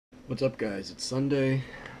What's up, guys? It's Sunday.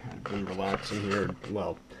 I've been relaxing here.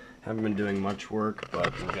 Well, haven't been doing much work,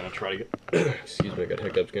 but I'm gonna try to get excuse me, I got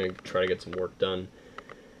hiccups. Gonna try to get some work done.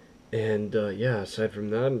 And yeah, aside from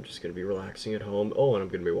that, I'm just gonna be relaxing at home. Oh, and I'm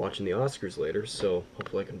gonna be watching the Oscars later, so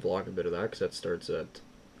hopefully I can vlog a bit of that, because that starts at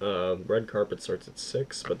red carpet starts at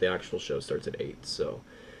 6, but the actual show starts at 8. So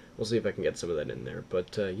we'll see if I can get some of that in there.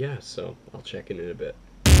 But yeah, so I'll check in a bit.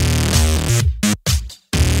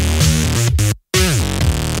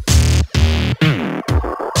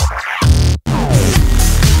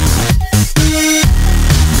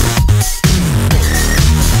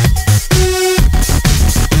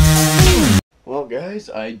 Well, guys,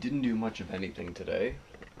 I didn't do much of anything today.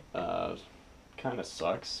 Kind of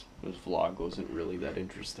sucks. This vlog wasn't really that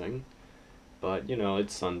interesting. But, you know,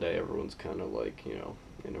 it's Sunday. Everyone's kind of like, you know,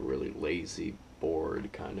 in a really lazy,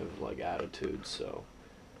 bored kind of like attitude. So,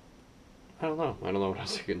 I don't know. I don't know what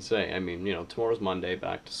else I can say. I mean, you know, tomorrow's Monday,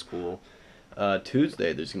 back to school.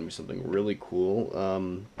 Tuesday, there's going to be something really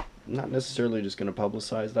cool. Not necessarily just going to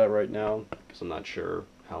publicize that right now, because I'm not sure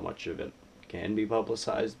how much of it can be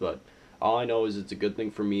publicized, but all I know is it's a good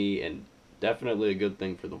thing for me, and definitely a good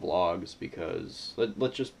thing for the vlogs, because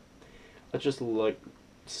let's just like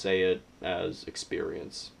say it as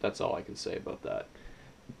experience. That's all I can say about that.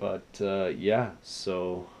 But yeah,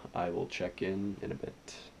 so I will check in a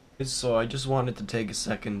bit. So I just wanted to take a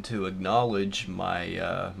second to acknowledge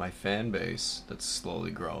my my fan base that's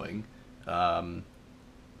slowly growing. 86%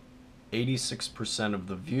 of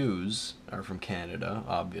the views are from Canada,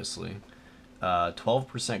 obviously.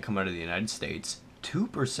 12% come out of the United States,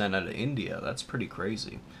 2% out of India. That's pretty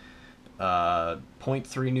crazy.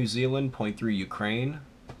 0.3 New Zealand, 0.3 Ukraine,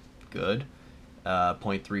 good.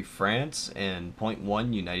 0.3 France, and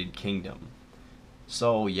 0.1 United Kingdom.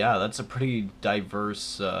 So yeah, that's a pretty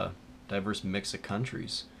diverse diverse mix of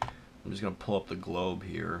countries. I'm just gonna pull up the globe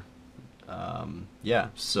here. Yeah,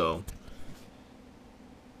 so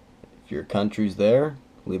if your country's there,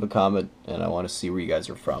 leave a comment, and I want to see where you guys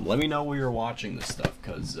are from. Let me know where you're watching this stuff,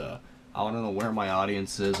 because I want to know where my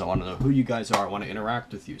audience is. I want to know who you guys are. I want to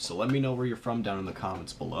interact with you. So let me know where you're from down in the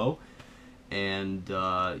comments below. And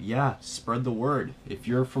yeah, spread the word. If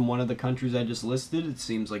you're from one of the countries I just listed, it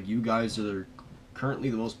seems like you guys are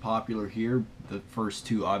currently the most popular here. The first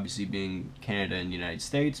two obviously being Canada and United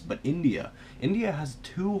States, but India has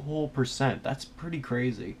 2%. That's pretty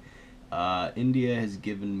crazy. India has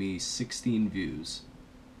given me 16 views.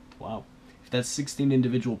 Wow. If that's 16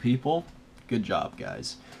 individual people, good job,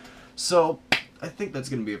 guys. So, I think that's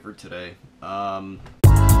going to be it for today.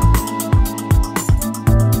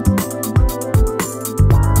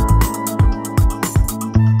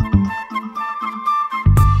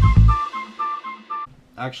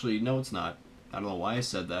 Actually, no, it's not. I don't know why I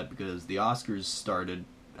said that, because the Oscars started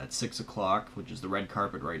at 6 o'clock, which is the red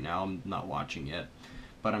carpet right now. I'm not watching yet,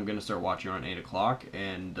 but I'm going to start watching around 8 o'clock,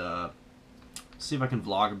 and see if I can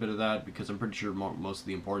vlog a bit of that, because I'm pretty sure most of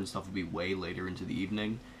the important stuff will be way later into the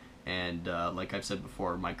evening. And like I've said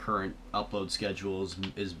before, my current upload schedule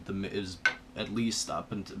is at least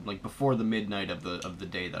up until like before the midnight of the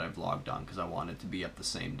day that I've logged on, because I want it to be up the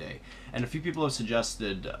same day. And a few people have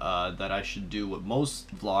suggested that I should do what most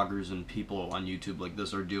vloggers and people on YouTube like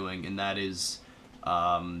this are doing, and that is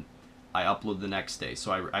I upload the next day.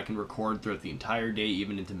 So I can record throughout the entire day,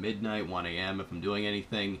 even into midnight, 1 a.m. if I'm doing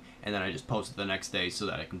anything, and then I just post it the next day so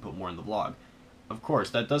that I can put more in the vlog. Of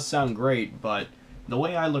course, that does sound great, but the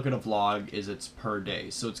way I look at a vlog is it's per day.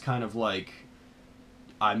 So it's kind of like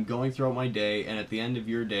I'm going throughout my day, and at the end of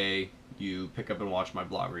your day, you pick up and watch my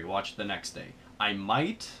vlog, or you watch it the next day. I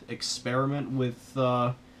might experiment with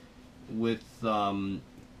the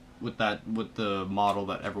model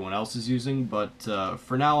that everyone else is using, but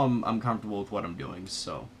for now I'm comfortable with what I'm doing.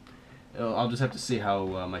 So I'll just have to see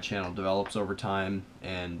how my channel develops over time,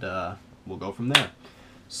 and we'll go from there.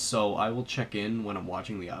 So I will check in when I'm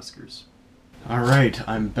watching the Oscars. Alright,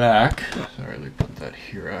 I'm back. Sorry, let me put that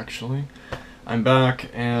here actually. I'm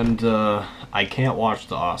back, and I can't watch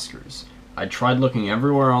the Oscars. I tried looking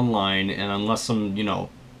everywhere online, and unless I'm, you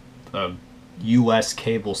know, a US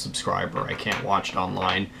cable subscriber, I can't watch it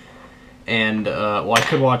online. And well, I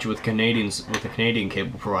could watch it with a Canadian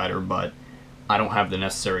cable provider, but I don't have the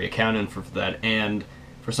necessary account info for that. And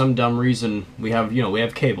for some dumb reason, we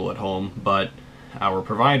have cable at home, but our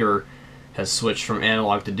provider has switched from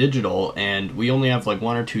analog to digital, and we only have like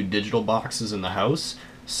 1 or 2 digital boxes in the house.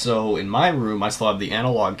 So in my room, I still have the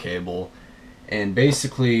analog cable, and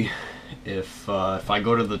basically, if I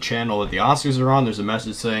go to the channel that the Oscars are on, there's a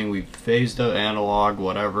message saying we've phased out analog,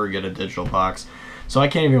 whatever, get a digital box. So I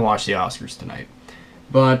can't even watch the Oscars tonight.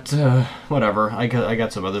 But whatever, I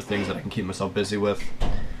got some other things that I can keep myself busy with.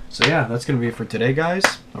 So yeah, that's going to be it for today, guys.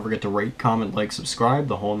 Don't forget to rate, comment, like, subscribe,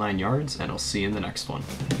 the whole 9 yards, and I'll see you in the next one.